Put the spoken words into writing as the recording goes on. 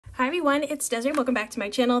Hi everyone, it's Desiree. Welcome back to my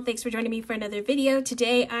channel. Thanks for joining me for another video.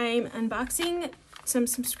 Today I'm unboxing some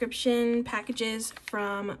subscription packages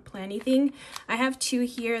from Planything. I have two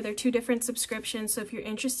here. They're two different subscriptions, so if you're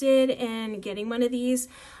interested in getting one of these,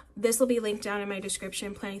 this will be linked down in my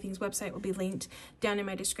description. Planything's website will be linked down in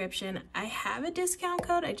my description. I have a discount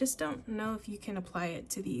code. I just don't know if you can apply it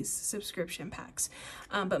to these subscription packs.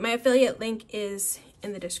 But my affiliate link is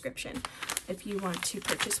in the description if you want to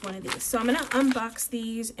purchase one of these. So I'm gonna unbox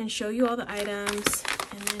these and show you all the items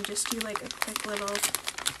and then just do like a quick little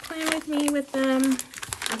plan with me with them.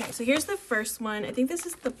 Okay, so here's the first one. I think this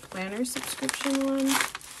is the planner subscription one.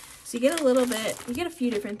 So you get a little bit, you get a few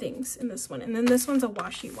different things in this one. And then this one's a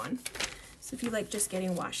washi one. So if you like just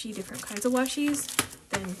getting washi, different kinds of washis,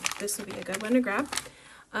 then this will be a good one to grab.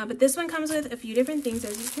 But this one comes with a few different things.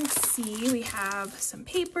 As you can see, we have some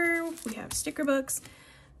paper, we have sticker books,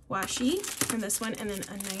 washi from this one, and then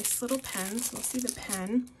a nice little pen. So we'll see the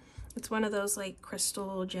pen. It's one of those like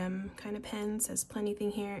crystal gem kind of pens. It says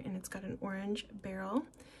Planything here, and it's got an orange barrel.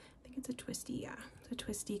 I think it's a twisty, yeah. It's a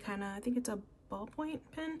twisty kind of, I think it's a ballpoint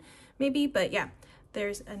pen maybe, but yeah,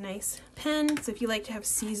 there's a nice pen. So if you like to have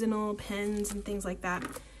seasonal pens and things like that,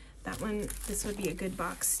 this would be a good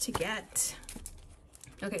box to get.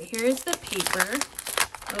 Okay, here's the paper.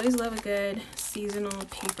 I always love a good seasonal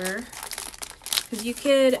paper because you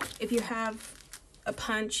could, if you have a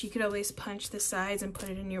punch, you could always punch the sides and put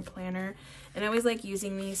it in your planner. And I always like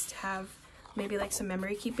using these to have maybe like some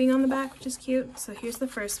memory keeping on the back, which is cute. So here's the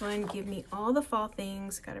first one. Give me all the fall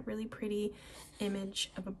things. Got a really pretty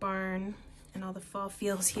image of a barn and all the fall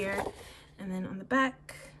feels here. And then on the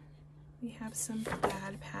back, we have some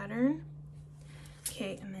bad pattern.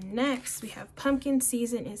 Okay, and then next we have pumpkin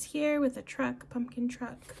season is here with a truck, pumpkin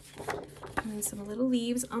truck. And then some little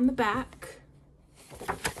leaves on the back.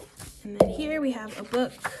 And then here we have a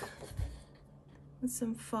book with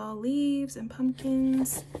some fall leaves and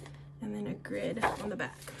pumpkins, and then a grid on the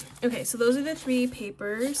back. Okay, so those are the three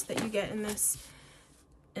papers that you get in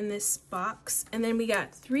this box. And then we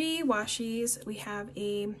got three washis. We have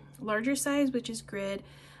a larger size, which is grid,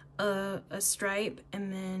 a stripe,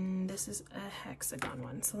 and then this is a hexagon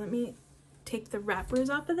one. So let me take the wrappers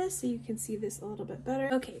off of this so you can see this a little bit better.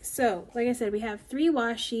 Okay, so like I said, we have three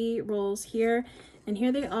washi rolls here, and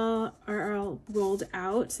here they all are all rolled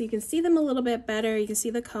out, so you can see them a little bit better. You can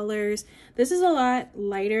see the colors. This is a lot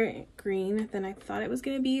lighter green than I thought it was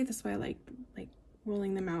going to be. That's why I like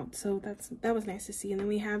rolling them out. So that was nice to see. And then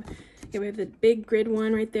we have the big grid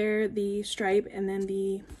one right there, the stripe, and then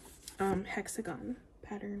the hexagon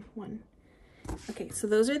pattern one. Okay, so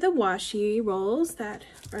those are the washi rolls that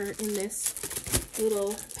are in this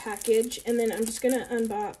little package. And then I'm just gonna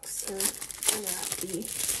unbox or unwrap the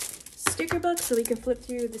sticker book so we can flip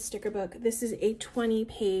through the sticker book. This is a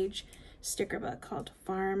 20-page sticker book called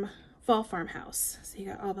Fall Farmhouse. So you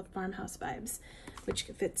got all the farmhouse vibes, which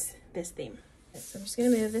fits this theme. So I'm just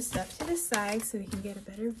gonna move this stuff to the side so we can get a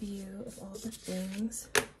better view of all the things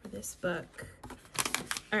for this book.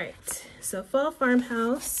 All right, so Fall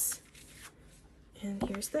Farmhouse. And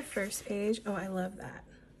here's the first page. Oh, I love that.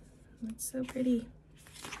 That's so pretty.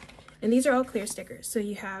 And these are all clear stickers. So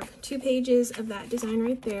you have 2 pages of that design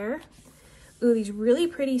right there. Ooh, these really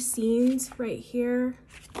pretty scenes right here.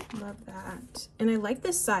 Love that. And I like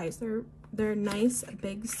this size. They're nice,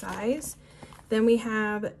 big size. Then we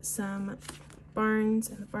have some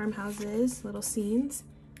barns and farmhouses, little scenes.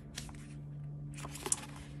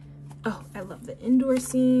 Oh, I love the indoor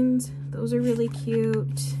scenes. Those are really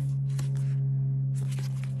cute.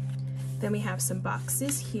 Then we have some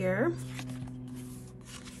boxes here.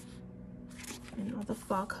 And all the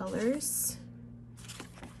fall colors.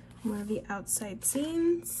 More of the outside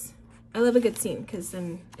scenes. I love a good scene because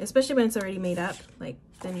then, especially when it's already made up, like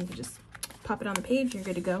then you can just pop it on the page and you're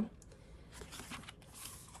good to go.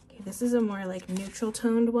 Okay, this is a more like neutral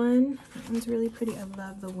toned one. That one's really pretty. I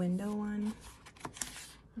love the window one.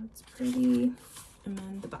 That's pretty. And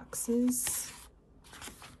then the boxes.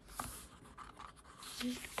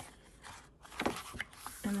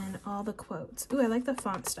 And then all the quotes. Ooh, I like the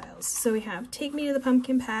font styles. So we have Take Me to the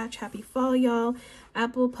Pumpkin Patch, Happy Fall, y'all.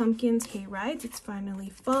 Apple Pumpkins, Hay Rides, It's Finally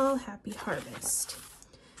Fall, Happy Harvest.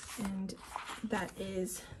 And that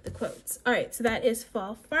is the quotes. All right, so that is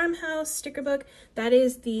Fall Farmhouse sticker book. That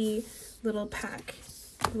is the little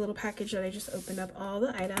package that I just opened up, all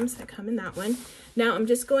the items that come in that one. Now I'm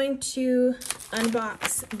just going to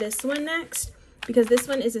unbox this one next, because this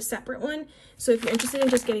one is a separate one. So if you're interested in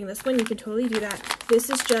just getting this one, you can totally do that.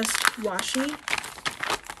 This is just washi.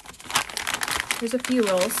 There's a few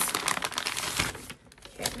rolls.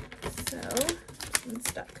 Okay, so this one's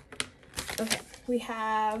stuck. Okay, we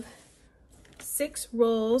have 6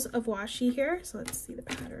 rolls of washi here. So let's see the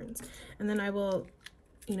patterns. And then I will,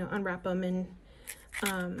 you know, unwrap them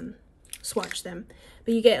and swatch them.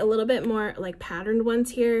 But you get a little bit more like patterned ones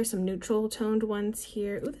here, some neutral toned ones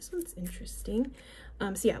here. Ooh, this one's interesting.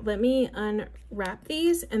 So yeah, let me unwrap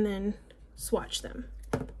these and then swatch them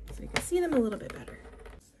so you can see them a little bit better.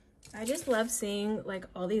 I just love seeing like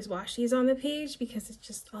all these washis on the page because it's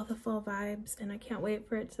just all the fall vibes, and I can't wait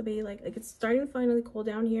for it to be like it's starting to finally cool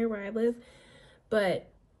down here where I live, but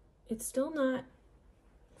it's still not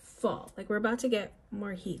fall. Like we're about to get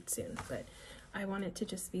more heat soon, but I want it to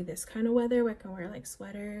just be this kind of weather where I can wear like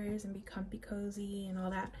sweaters and be comfy cozy and all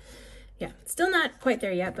that. Yeah, still not quite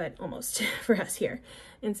there yet, but almost for us here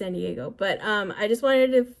in San Diego. But I just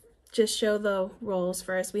wanted to just show the rolls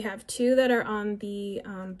first. We have 2 that are on the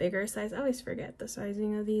bigger size. I always forget the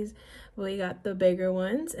sizing of these. We got the bigger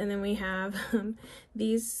ones, and then we have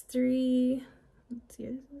these 3. Let's see,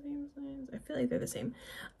 are these the same size? I feel like they're the same.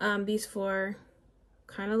 These 4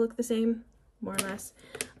 kind of look the same, more or less.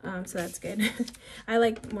 So that's good. I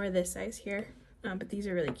like more this size here, but these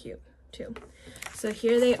are really cute too. So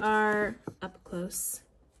here they are up close.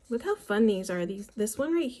 Look how fun these are. This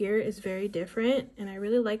one right here is very different, and I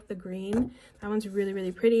really like the green. That one's really,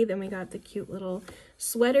 really pretty. Then we got the cute little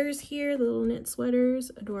sweaters here, the little knit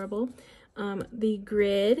sweaters, adorable. The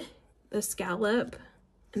grid, the scallop,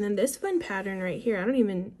 and then this fun pattern right here. I don't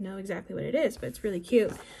even know exactly what it is, but it's really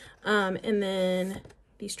cute. And then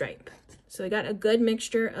the stripe. So we got a good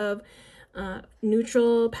mixture of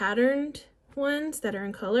neutral patterned ones that are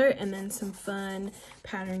in color, and then some fun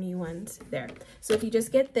patterny ones there. So if you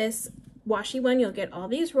just get this washi one, you'll get all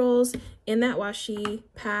these rolls in that washi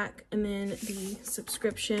pack, and then the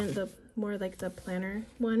subscription, the more like the planner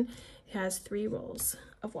one, has 3 rolls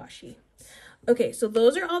of washi. Okay, so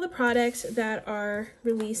those are all the products that are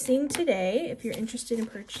releasing today. If you're interested in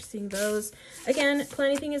purchasing those, again,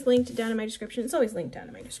 Planything is linked down in my description. It's always linked down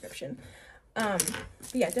in my description. But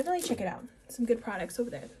yeah, definitely check it out. Some good products over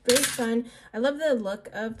there. Very fun. I love the look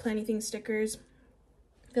of Planything stickers.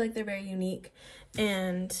 I feel like they're very unique,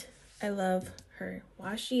 and I love her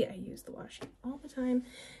washi. I use the washi all the time.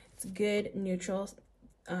 It's good neutral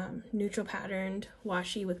patterned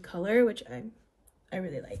washi with color, which I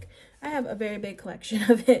really like. I have a very big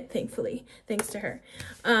collection of it, thankfully, thanks to her.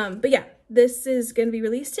 But yeah, this is going to be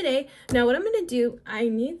released today. Now what I'm going to do, I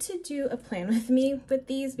need to do a plan with me with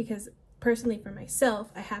these because personally for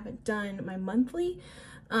myself, I haven't done my monthly.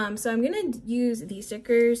 So I'm going to use these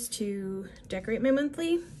stickers to decorate my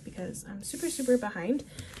monthly because I'm super behind.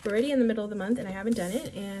 We're already in the middle of the month and I haven't done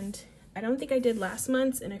it, and I don't think I did last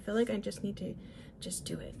month's, and I feel like I just need to just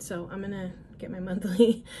do it. So I'm going to get my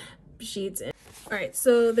monthly sheets in. All right,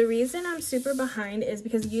 so the reason I'm super behind is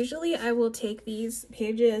because usually I will take these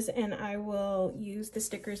pages and I will use the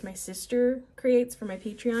stickers my sister creates for my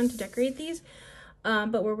Patreon to decorate these.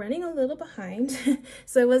 But we're running a little behind,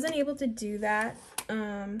 so I wasn't able to do that.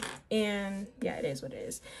 And yeah, it is what it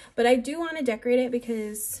is. But I do want to decorate it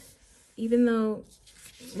because even though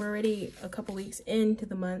we're already a couple weeks into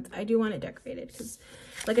the month, I do want it decorated because,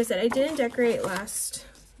 like I said, I didn't decorate last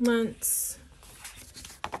month's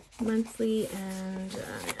monthly, and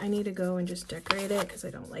I need to go and just decorate it because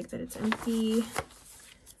I don't like that it's empty.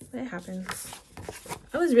 But it happens.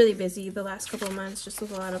 I was really busy the last couple of months just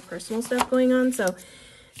with a lot of personal stuff going on, so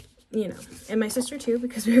you know, and my sister too,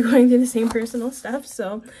 because we were going through the same personal stuff.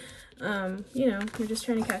 So you know, we're just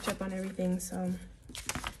trying to catch up on everything. So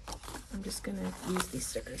I'm just gonna use these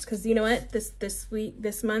stickers because you know what,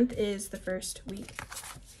 this month is the first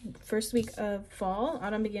week of fall.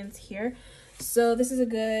 Autumn begins here, so this is a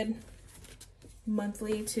good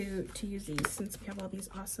monthly to use these since we have all these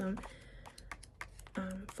awesome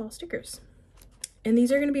fall stickers. And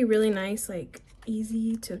these are going to be really nice, like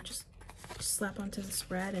easy to just slap onto the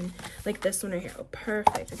spread, and like this one right here. Oh,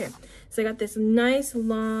 perfect. Okay, so I got this nice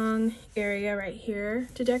long area right here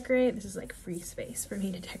to decorate. This is like free space for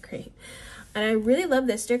me to decorate, and I really love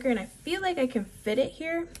this sticker, and I feel like I can fit it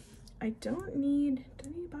here. I don't need, do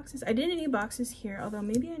I need boxes? I didn't need boxes here, although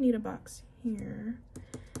maybe I need a box here,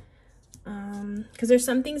 because there's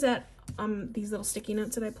some things that these little sticky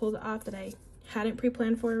notes that I pulled off that I hadn't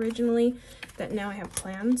pre-planned for originally, that now I have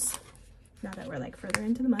plans now that we're like further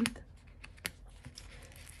into the month.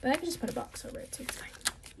 But I can just put a box over it, so it's fine,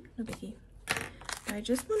 no biggie. But I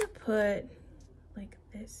just want to put like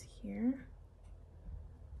this here.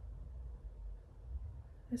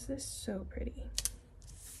 This is so pretty.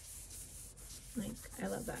 Like, I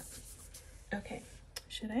love that. Okay,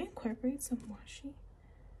 should I incorporate some washi?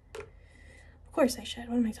 Of course I should.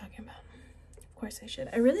 What am I talking about? Of course I should.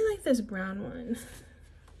 I really like this brown one.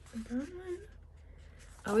 The brown one.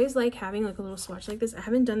 I always like having like a little swatch like this. I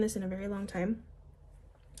haven't done this in a very long time.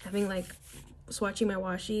 Having like swatching my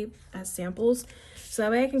washi as samples. So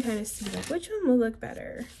that way I can kind of see like which one will look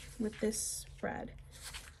better with this spread,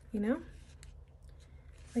 you know?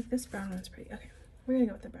 Like this brown one's pretty. Okay, we're gonna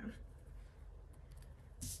go with the brown.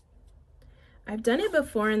 I've done it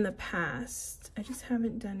before in the past. I just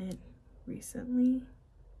haven't done it recently.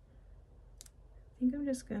 I think I'm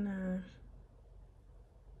just gonna,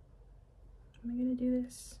 am I gonna do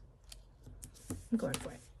this? I'm going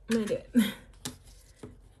for it. I'm gonna do it.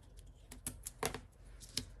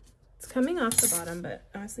 It's coming off the bottom, but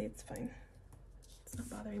honestly it's fine. It's not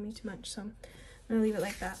bothering me too much, so I'm gonna leave it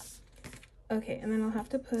like that. Okay, and then I'll have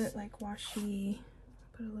to put like washi,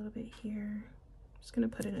 put a little bit here. I'm just gonna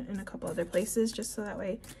put it in a couple other places just so that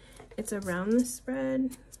way it's around the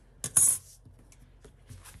spread.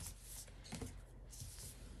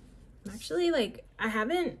 I'm actually like, I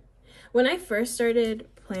haven't, when I first started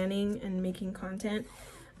planning and making content,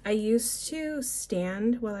 I used to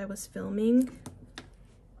stand while I was filming,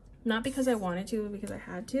 not because I wanted to, but because I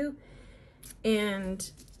had to.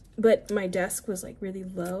 But my desk was like really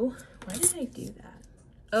low. Why did I do that?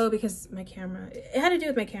 Oh, because my camera, it had to do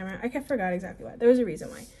with my camera. I forgot exactly why. There was a reason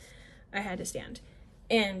why I had to stand.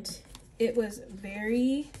 And it was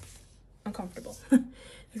very uncomfortable. It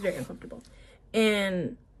was very uncomfortable.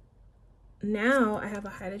 And now I have a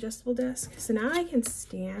height adjustable desk. So now I can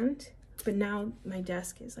stand, but now my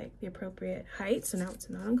desk is like the appropriate height. So now it's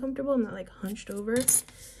not uncomfortable. I'm not like hunched over,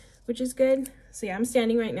 which is good. So yeah, I'm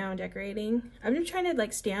standing right now and decorating. I've been trying to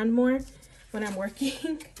like stand more when I'm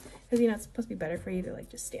working. Because, you know, it's supposed to be better for you to like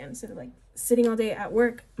just stand instead of like sitting all day at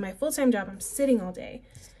work. My full-time job, I'm sitting all day.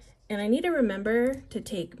 And I need to remember to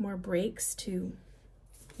take more breaks to,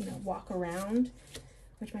 you know, walk around.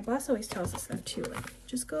 Which my boss always tells us that too. Like,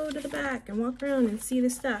 just go to the back and walk around and see the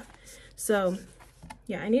stuff. So,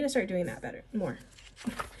 yeah, I need to start doing that more.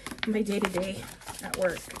 My day-to-day at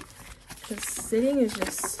work. Because sitting is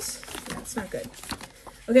just, yeah, it's not good.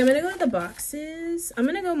 Okay, I'm gonna go with the boxes. I'm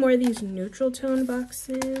gonna go more of these neutral tone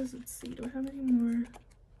boxes. Let's see, do I have any more?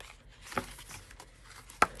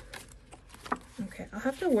 Okay, I'll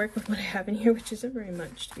have to work with what I have in here, which isn't very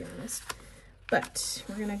much, to be honest. But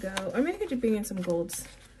we're gonna go, I'm gonna to bring in some golds.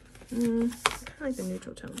 I kind of like the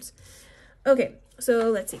neutral tones. Okay, so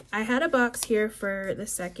let's see. I had a box here for the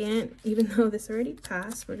second, even though this already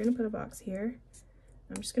passed, we're gonna put a box here.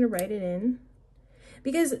 I'm just gonna write it in.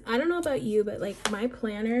 Because I don't know about you, but like my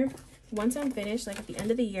planner, once I'm finished, like at the end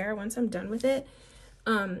of the year, once I'm done with it,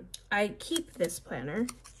 I keep this planner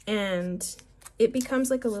and it becomes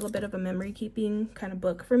like a little bit of a memory keeping kind of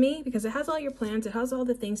book for me because it has all your plans. It has all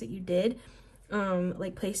the things that you did,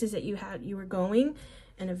 like places that you were going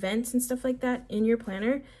and events and stuff like that in your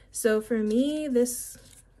planner. So for me, this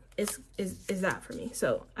is that for me.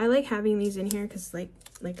 So I like having these in here because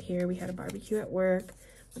like here we had a barbecue at work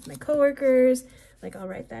with my coworkers. Like I'll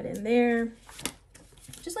write that in there.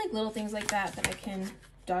 Just like little things like that that I can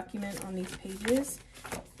document on these pages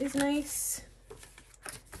is nice.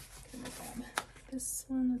 Okay, grab this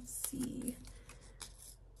one, let's see.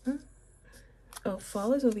 Oh,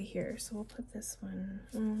 fall is over here, so we'll put this one.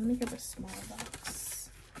 Let me grab a smaller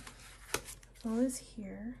box. Fall is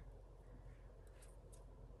here.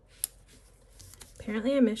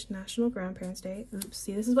 Apparently I missed National Grandparents' Day. Oops,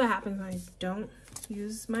 see, this is what happens when I don't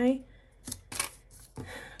use my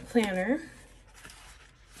planner.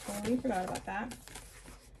 Totally forgot about that.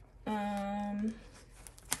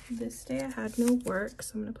 This day I had no work,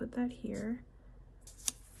 so I'm gonna put that here.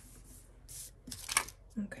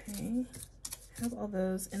 Okay, I have all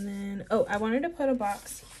those, and then I wanted to put a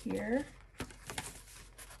box here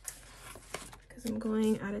because I'm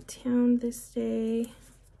going out of town this day.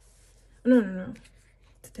 No,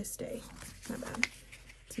 it's this day. My bad.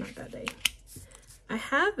 It's not that day. I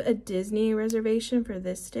have a Disney reservation for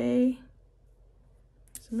this day,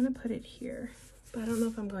 so I'm gonna put it here, but I don't know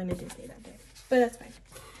if I'm going to Disney that day, but that's fine.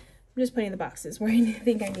 I'm just putting the boxes where I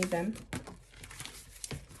think I need them.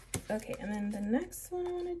 Okay, and then the next one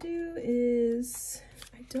I want to do is,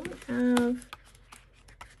 I don't have,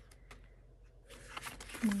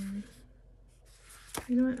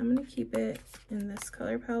 you know what, I'm going to keep it in this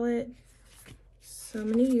color palette. So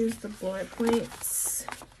I'm going to use the bullet points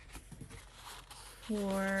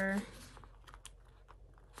for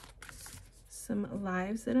some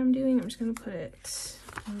lives that I'm doing. I'm just going to put it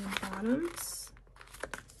on the bottoms.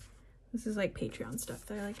 This is like Patreon stuff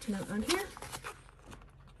that I like to note on here.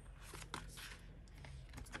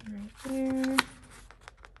 Right there.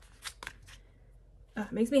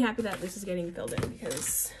 It makes me happy that this is getting filled in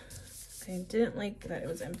because I didn't like that it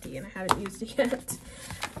was empty and I haven't used it yet.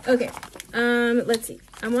 Okay, Let's see.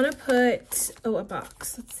 I want to put, oh, a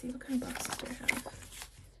box. Let's see, what kind of boxes do I have?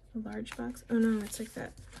 A large box? Oh no, it's like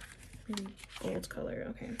that really gold color.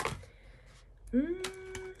 Okay.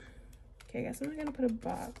 Okay, I guess I'm not gonna put a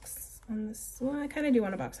box on this. Well, I kind of do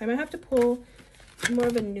want a box. I might have to pull more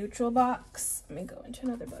of a neutral box. Let me go into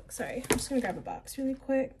another book. Sorry, I'm just gonna grab a box really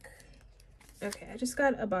quick. Okay, I just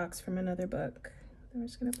got a box from another book. I'm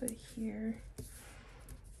just gonna put it here.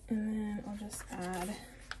 And then I'll just add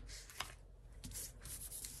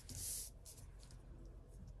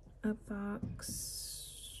a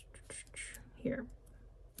box here,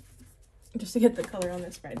 just to get the color on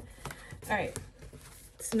this spread. All right,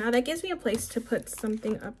 so now that gives me a place to put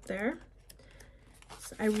something up there.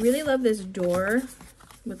 So I really love this door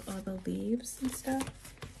with all the leaves and stuff.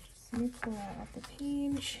 So let me pull that off the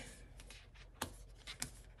page.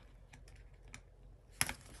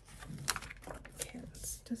 Okay,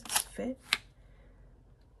 does this fit?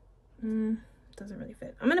 Doesn't really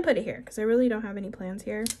fit. I'm gonna put it here because I really don't have any plans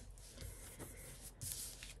here.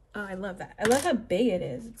 Oh, I love that. I love how big it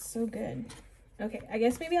is. It's so good. Okay, I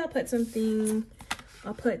guess maybe I'll put something.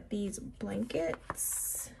 I'll put these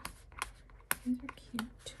blankets. These are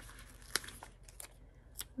cute.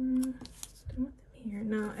 Do I want them here?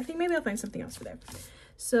 No, I think maybe I'll find something else for there.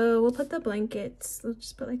 So we'll put the blankets. Let's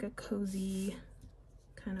just put like a cozy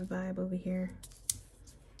kind of vibe over here.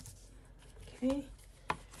 Okay.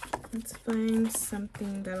 Let's find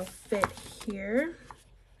something that'll fit here.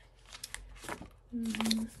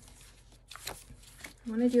 I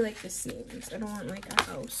want to do like the seams. I don't want like a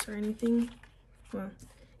house or anything. Well,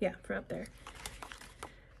 yeah, for up there.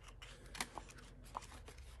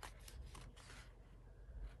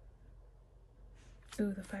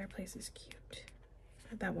 Ooh, the fireplace is cute.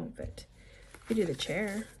 But that won't fit. We do the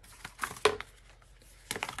chair.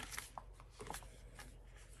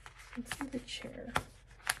 Let's do the chair.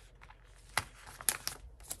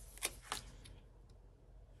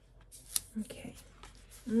 Okay.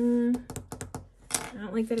 I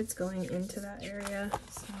don't like that it's going into that area,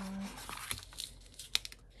 so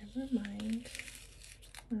never mind.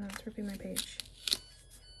 Oh no, it's ripping my page.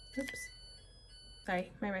 Oops.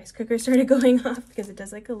 Sorry, my rice cooker started going off because it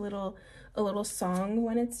does like a little song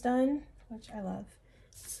when it's done, which I love.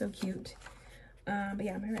 It's so cute. But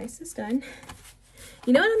yeah, my rice is done.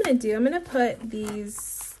 You know what I'm gonna do? I'm gonna put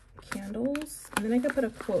these candles, and then I could put a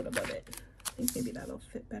quote above it. I think maybe that'll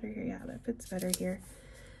fit better here. Yeah, that fits better here.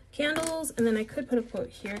 Candles, and then I could put a quote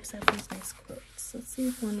here because I have these nice quotes. Let's see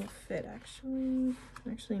if one will fit.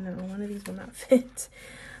 Actually no, one of these will not fit.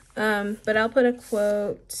 But I'll put a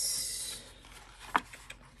quote.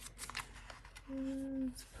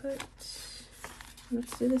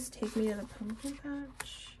 Let's do this. Take me to the pumpkin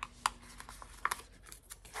patch.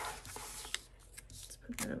 Let's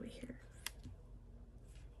put that over here.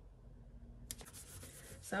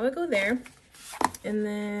 So I would go there, and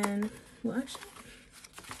then, well, actually,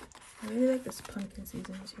 I really like this pumpkin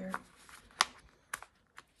seasons here.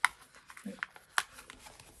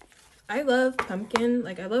 I love pumpkin,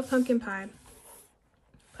 like I love pumpkin pie,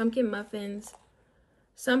 pumpkin muffins,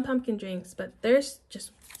 some pumpkin drinks, but there's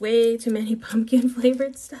just way too many pumpkin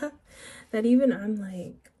flavored stuff that even I'm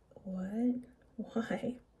like, what?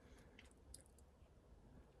 Why?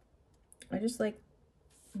 I just like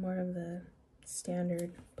more of the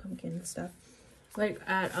standard pumpkin stuff. Like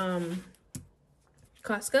at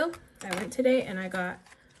Costco, I went today and I got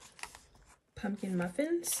pumpkin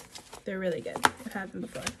muffins. They're really good. I've had them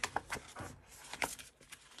before.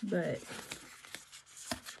 But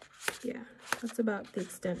yeah, that's about the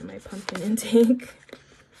extent of my pumpkin intake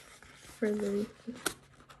for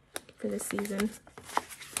this season.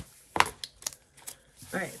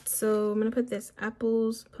 All right, so I'm gonna put this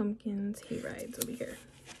apples, pumpkins, hay rides over here.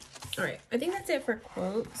 All right, I think that's it for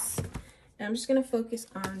quotes. And I'm just gonna focus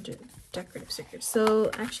on decorative stickers. So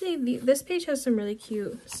actually this page has some really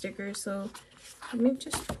cute stickers. So let me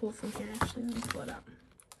just pull from here. Actually, let me pull it out.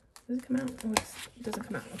 Does it come out? Oh, it doesn't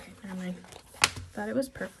come out. Okay, never mind. Thought it was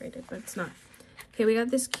perforated, but it's not. Okay, we got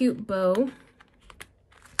this cute bow.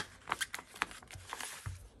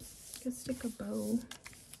 Let's stick a bow.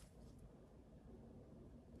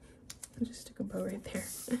 I'll just stick a bow right there.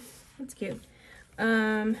 That's cute.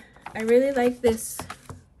 I really like this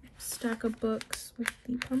stack of books with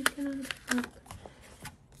the pumpkin on top.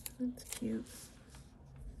 That's cute.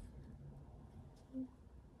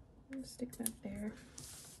 I'll stick that there.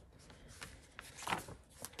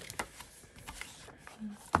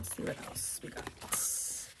 Let's see what else we got.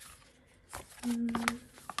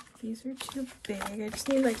 These are too big. I just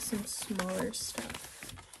need like some smaller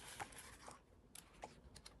stuff.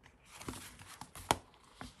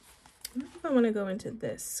 I don't know if I I want to go into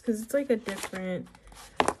this because it's like a different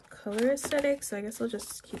color aesthetic, so I guess I'll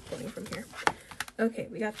just keep going from here. Okay,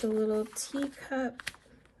 we got the little teacup,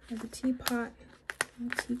 or the teapot,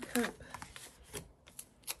 and teacup.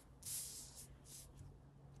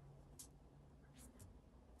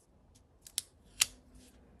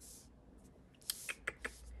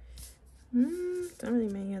 Not really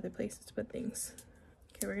many other places to put things.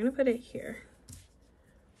 Okay, we're gonna put it here.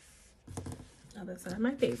 Oh, that's not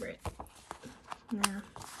my favorite. Nah,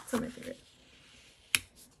 it's not my favorite.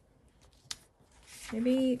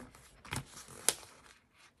 Maybe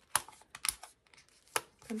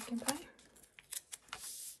pumpkin pie? I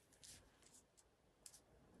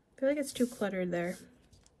feel like it's too cluttered there.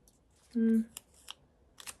 Kind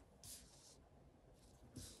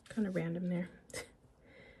of random there.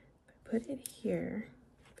 Put it here.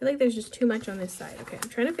 I feel like there's just too much on this side. Okay, I'm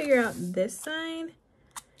trying to figure out this side.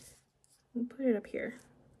 We'll put it up here.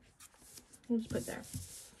 We'll just put it there.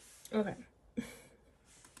 Okay.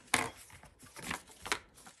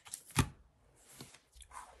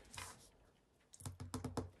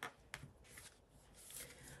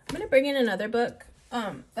 I'm gonna bring in another book.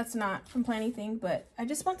 That's not from Planything, but I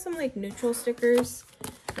just want some like neutral stickers,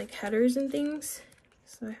 like headers and things.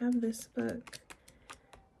 So I have this book.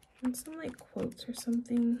 And some like quotes or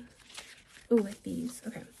something. Oh, like these.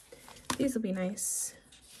 Okay. These will be nice.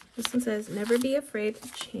 This one says, never be afraid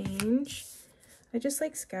to change. I just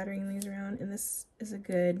like scattering these around, and this is a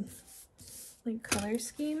good like color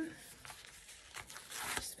scheme.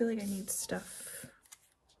 I just feel like I need stuff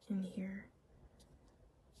in here.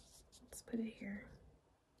 Let's put it here.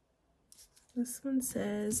 This one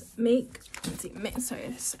says,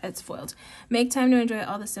 sorry, it's foiled. Make time to enjoy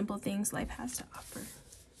all the simple things life has to offer.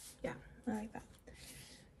 Yeah, I like that.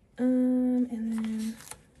 And then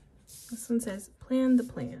this one says, plan the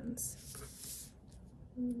plans.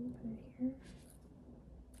 Put it here.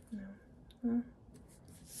 No.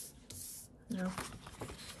 No.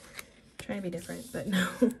 Trying to be different, but no.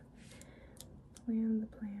 Plan the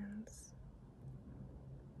plans.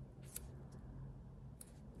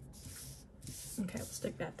 Okay, we'll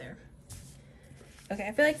stick that there. Okay,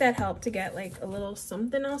 I feel like that helped to get like a little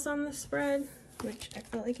something else on the spread, which I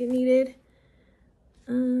felt like it needed.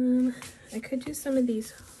 I could do some of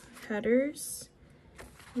these headers.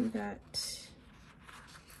 We got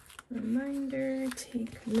reminder,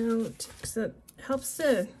 take note, because it helps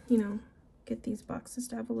to, you know, get these boxes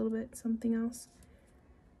to have a little bit something else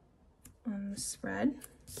on the spread.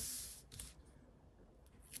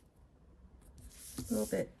 A little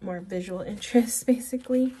bit more visual interest,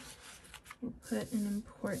 basically. We'll put an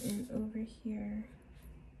important over here.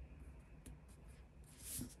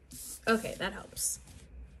 Okay, that helps.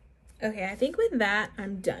 Okay, I think with that,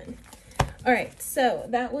 I'm done. All right, so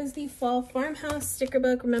that was the Fall Farmhouse sticker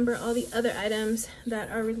book. Remember all the other items that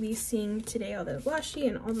are releasing today, all the washi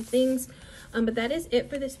and all the things. But that is it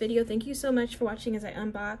for this video. Thank you so much for watching as I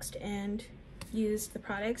unboxed and used the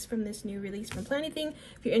products from this new release from Planything.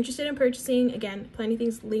 If you're interested in purchasing, again,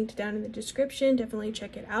 Planything's linked down in the description. Definitely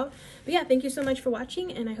check it out. But yeah, thank you so much for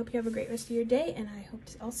watching, and I hope you have a great rest of your day, and I hope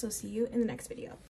to also see you in the next video.